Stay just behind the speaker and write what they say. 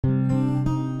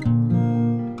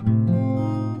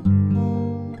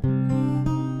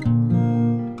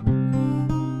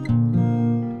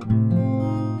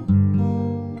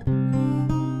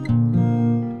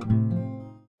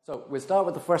we'll start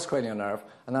with the first cranial nerve,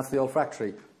 and that's the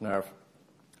olfactory nerve.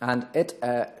 And it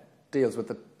deals with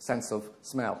the sense of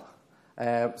smell.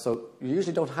 So you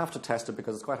usually don't have to test it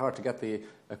because it's quite hard to get the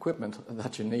equipment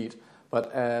that you need.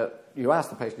 But you ask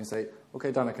the patient, you say,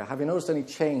 okay, Donica, have you noticed any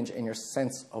change in your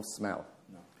sense of smell?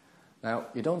 No. Now,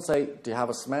 you don't say, do you have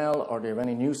a smell or do you have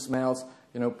any new smells?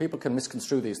 You know, people can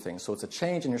misconstrue these things. So it's a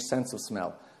change in your sense of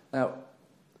smell. Now,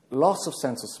 loss of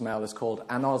sense of smell is called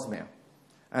anosmia.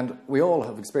 And we all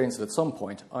have experienced it at some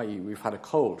point, i.e. we've had a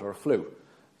cold or a flu.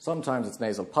 Sometimes it's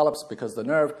nasal polyps because the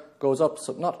nerve goes up,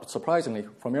 not surprisingly,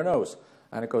 from your nose.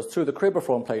 And it goes through the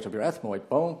cribriform plate of your ethmoid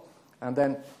bone, and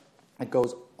then it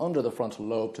goes under the frontal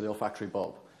lobe to the olfactory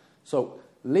bulb. So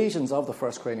lesions of the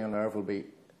first cranial nerve will be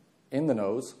in the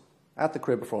nose, at the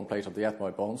cribriform plate of the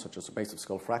ethmoid bone, such as the base of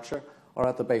skull fracture, or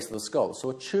at the base of the skull.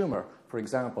 So a tumour, for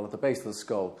example, at the base of the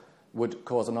skull would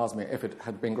cause anosmia if it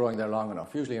had been growing there long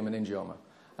enough, usually a meningioma.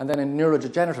 And then in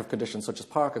neurodegenerative conditions such as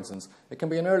Parkinson's, it can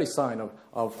be an early sign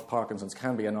of Parkinson's,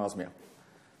 can be anosmia.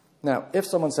 Now, if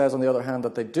someone says, on the other hand,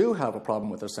 that they do have a problem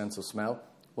with their sense of smell,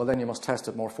 well, then you must test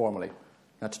it more formally.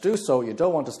 Now, to do so, you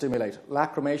don't want to stimulate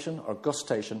lacrimation or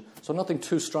gustation, so nothing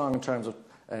too strong in terms of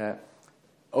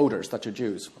odours that you'd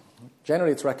use.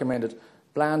 Generally, it's recommended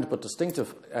bland but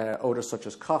distinctive odours such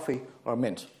as coffee or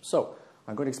mint. So,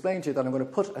 I'm going to explain to you that I'm going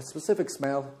to put a specific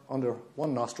smell under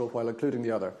one nostril while including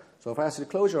the other. So if I ask you to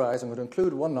close your eyes, I'm going to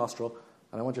include one nostril,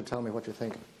 and I want you to tell me what you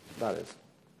think that is.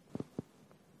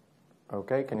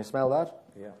 Okay, can you smell that?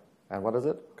 Yeah. And what is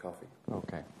it? Coffee.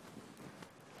 Okay.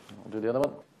 I'll do the other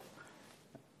one.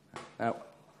 Now,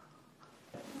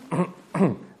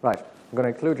 right, I'm going to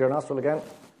include your nostril again.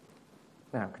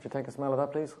 Now, could you take a smell of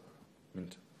that, please?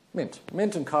 Mint. Mint.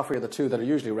 Mint and coffee are the two that are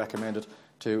usually recommended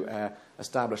to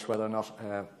establish whether or not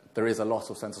there is a loss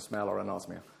of sense of smell or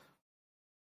anosmia.